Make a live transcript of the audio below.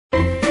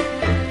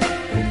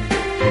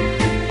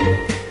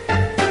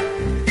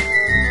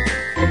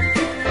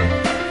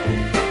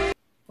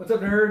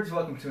nerds?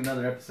 Welcome to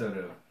another episode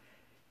of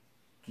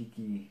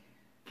Geekfuel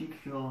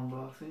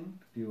Unboxing.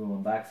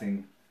 Fuel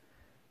Unboxing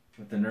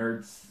with the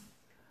nerds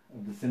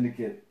of the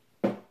syndicate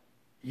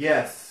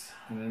Yes.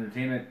 and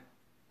entertainment.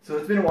 So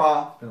it's been a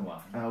while. It's been a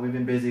while. We've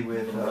been busy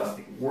with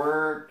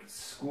work,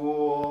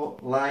 school,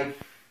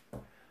 life.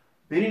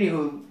 But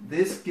anywho,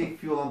 this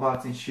Geekfuel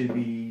Unboxing should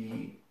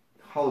be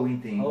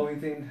Halloween themed. Halloween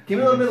themed. Came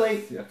a little bit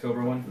late. The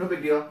October one. No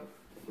big deal.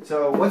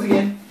 So once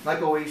again,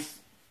 like always,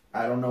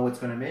 I don't know what's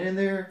going to be in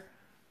there.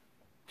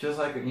 Just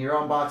like in your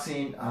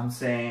unboxing, I'm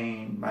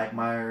saying Mike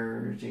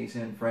Myers,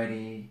 Jason,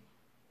 Freddy.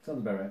 Sounds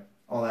about right.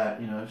 All that,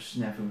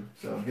 snafu.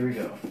 So here we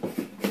go. I'm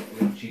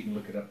going to cheat and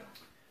look it up.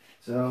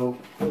 So,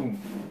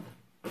 Boom.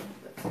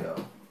 let's go.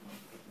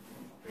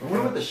 I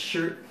wonder what the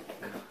shirt...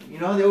 You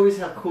know, they always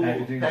have cool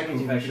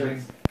packaging for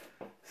shirts.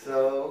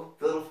 So,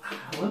 the little...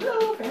 Look at that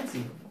little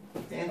fancy.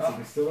 Fancy. Oh,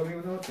 I still don't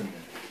even know what's in there.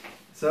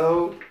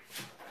 So...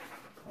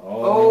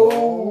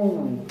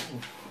 Oh!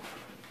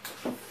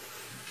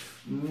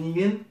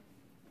 Negan.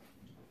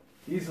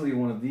 Easily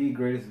one of the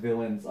greatest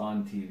villains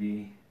on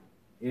TV.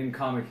 In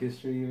comic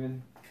history,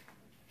 even.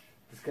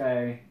 This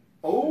guy...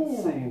 Oh!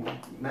 Insane.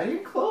 Not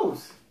even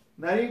close.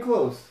 Not even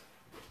close.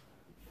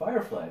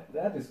 Firefly.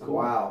 That is cool.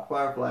 Wow.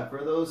 Firefly.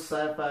 For those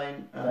sci-fi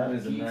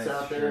geeks nice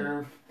out there.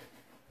 shirt.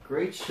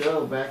 Great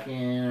show back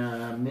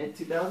in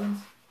mid-2000s.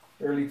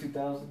 Early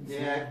 2000s.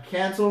 Yeah,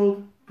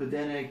 canceled, but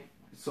then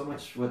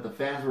the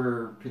fans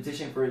were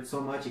petitioning for it so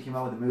much, it came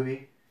out with a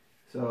movie.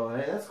 So,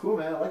 hey, that's cool,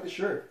 man. I like the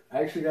shirt.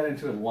 I actually got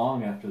into it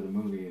long after the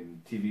movie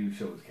and TV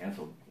show was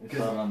canceled. I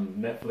saw it on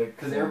Netflix.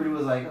 Because everybody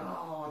was like,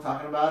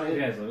 talking about it.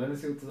 Yeah, so let me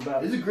see what it's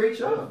about. It's a great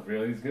show. It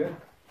really is good.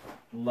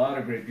 A lot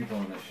of great people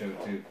on that show,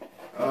 too.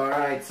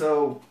 Alright,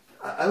 so,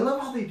 I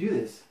love how they do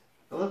this.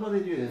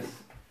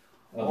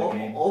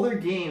 All their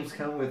games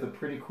come with a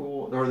pretty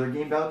cool, or their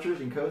game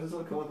vouchers and codes and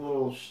stuff come with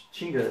little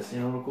chingas,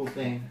 little cool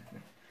thing.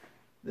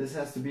 This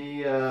has to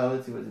be,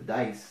 let's see, what's it,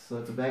 dice. So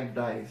it's a bag of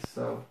dice.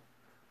 So,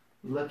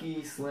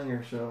 Lucky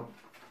Slinger. So,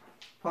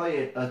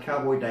 probably a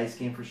cowboy dice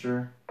game for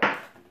sure.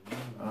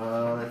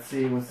 Let's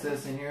see, what's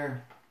this in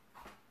here?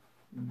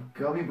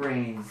 Gummy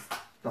Brains.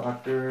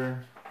 Doc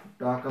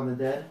on the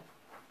Dead.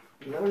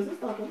 Is that what it is?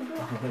 Doc on the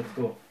Dead? That's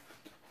cool.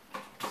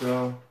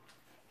 So,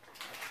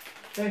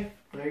 hey,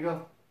 there you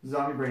go.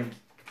 Zombie Brains.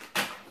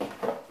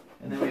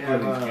 And then we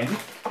have,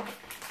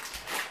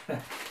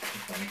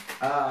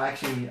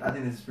 actually, I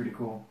think this is pretty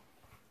cool.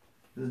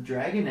 This is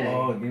Dragon Egg.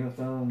 Oh, Game of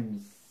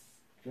Thrones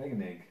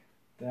Dragon Egg.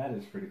 That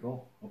is pretty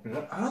cool. Open it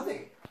up. I don't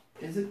think...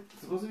 Is it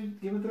supposed to be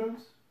Game of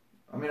Thrones?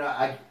 I mean,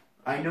 I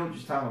know what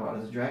you're talking about.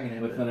 It's a dragon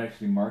egg. It's not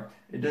actually marked.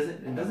 It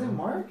doesn't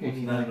mark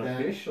anything like that. It's not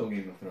an official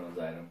Game of Thrones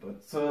item,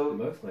 but so, it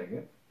looks like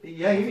it.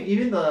 Yeah,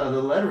 even the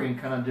lettering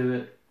kind of do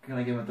it, kind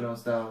of Game of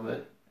Thrones style,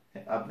 but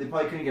they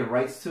probably couldn't get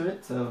rights to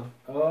it, so...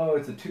 Oh,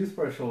 it's a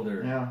toothbrush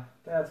holder. Yeah.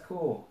 That's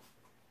cool.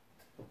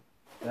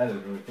 That is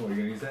really cool. Are you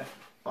going to use that?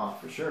 Oh,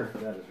 for sure.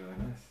 That is really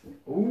nice.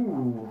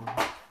 Ooh.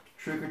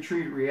 Trick or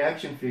Treat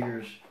reaction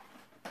figures.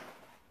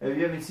 If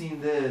you haven't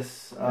seen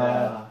this,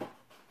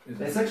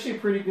 it's actually a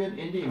pretty good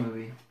indie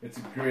movie. It's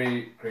a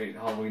great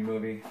Halloween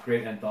movie.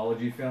 Great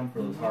anthology film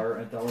for those horror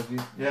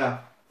anthologies. Yeah.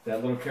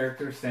 That little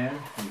character, Sam,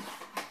 he's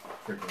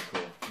freaking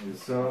cool.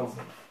 So,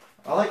 awesome.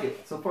 I like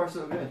it. So far,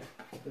 so good.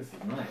 This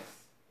is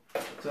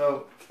nice.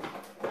 So,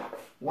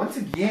 once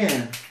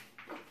again,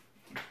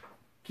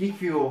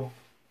 Geekfuel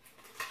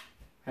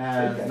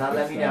has not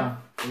let me down.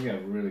 We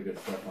got really good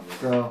stuff on this.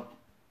 So,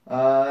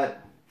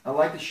 I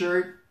like the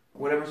shirt.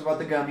 Whatever's about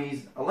the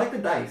gummies. I like the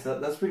dice.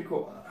 That's pretty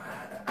cool.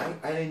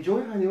 I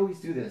enjoy how they always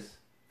do this.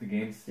 The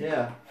games?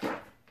 Yeah.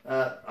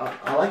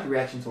 I like the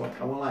reaction to it.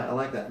 I won't lie. I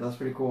like that. That's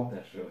pretty cool.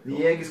 That's really cool.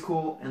 The egg is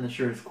cool and the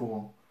shirt is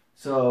cool.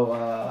 So,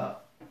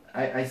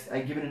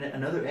 I give it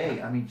another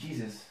A. I mean,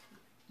 Jesus.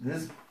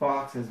 This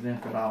box has been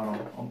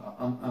phenomenal.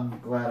 I'm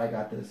glad I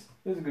got this.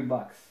 It was a good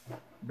box.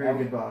 Very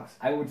good box.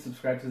 I would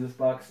subscribe to this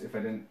box if I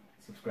didn't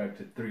subscribe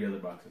to 3 other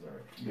boxes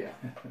already. Yeah.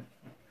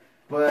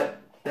 But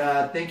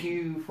thank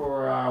you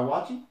for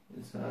watching.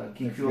 It's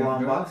Geekfuel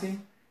Unboxing.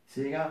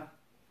 See you guys.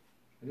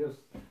 Adios.